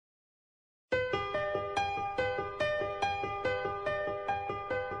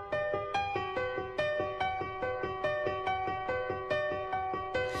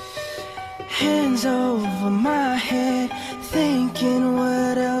Hands over my head, thinking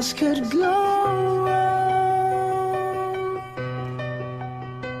what else could go wrong.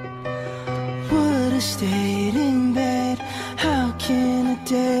 Would've stayed in bed. How can a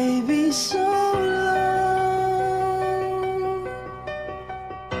day be so long?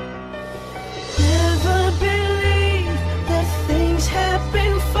 Never believed that things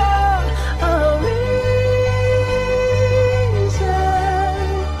happen for a reason,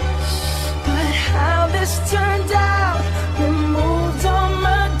 but how this turned out removed all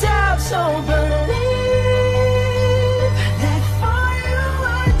my doubts. So believe that for you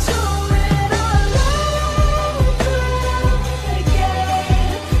I'd do it all over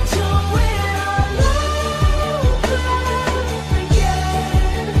again. Do it all over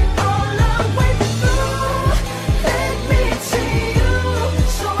again. All I went through led me to you,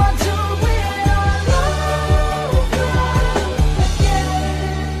 so I'll do it all over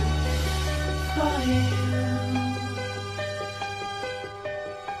again for you.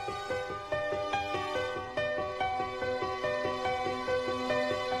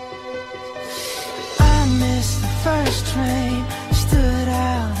 I missed the first train, stood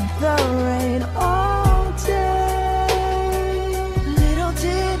out in the rain all day. Little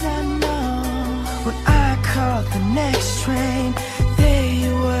did I know, when I caught the next train, there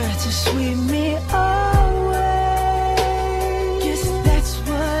you were to sweep me away. Guess that's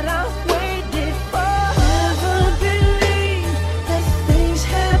what I waited for. Never believed that things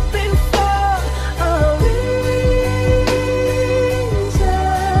happen for a reason,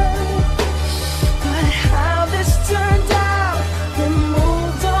 but how this turned out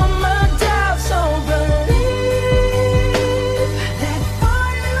removed all my doubts. So believe that for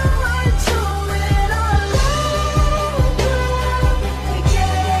you I'd do it all over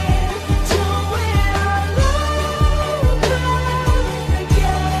again. Do it all over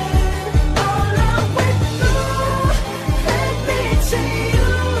again. All I went through led me to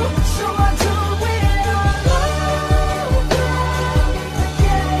you, so I'll do it all over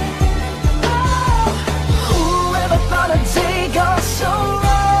again. Whoever thought a day gone so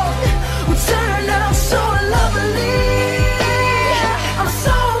wrong would turn out so lovely? I'm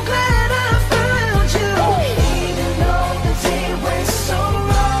so glad I found you. Even though the day went so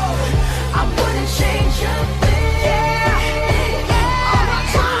wrong, I wouldn't change a thing.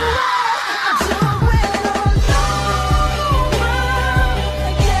 I'll do it all over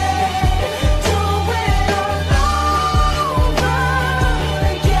again. Do it all over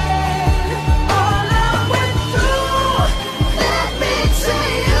again. All I went through led me to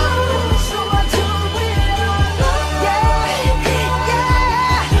you, so I'll do it all over.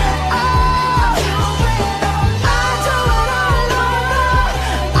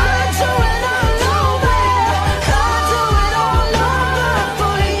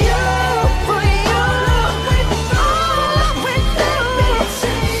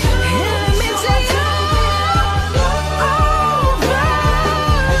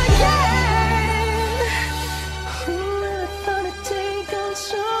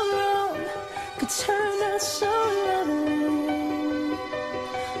 Turn out so lovely.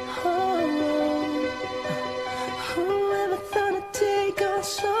 Whoever thought a day gone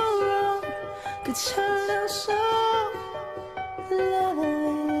so wrong could turn out so lovely.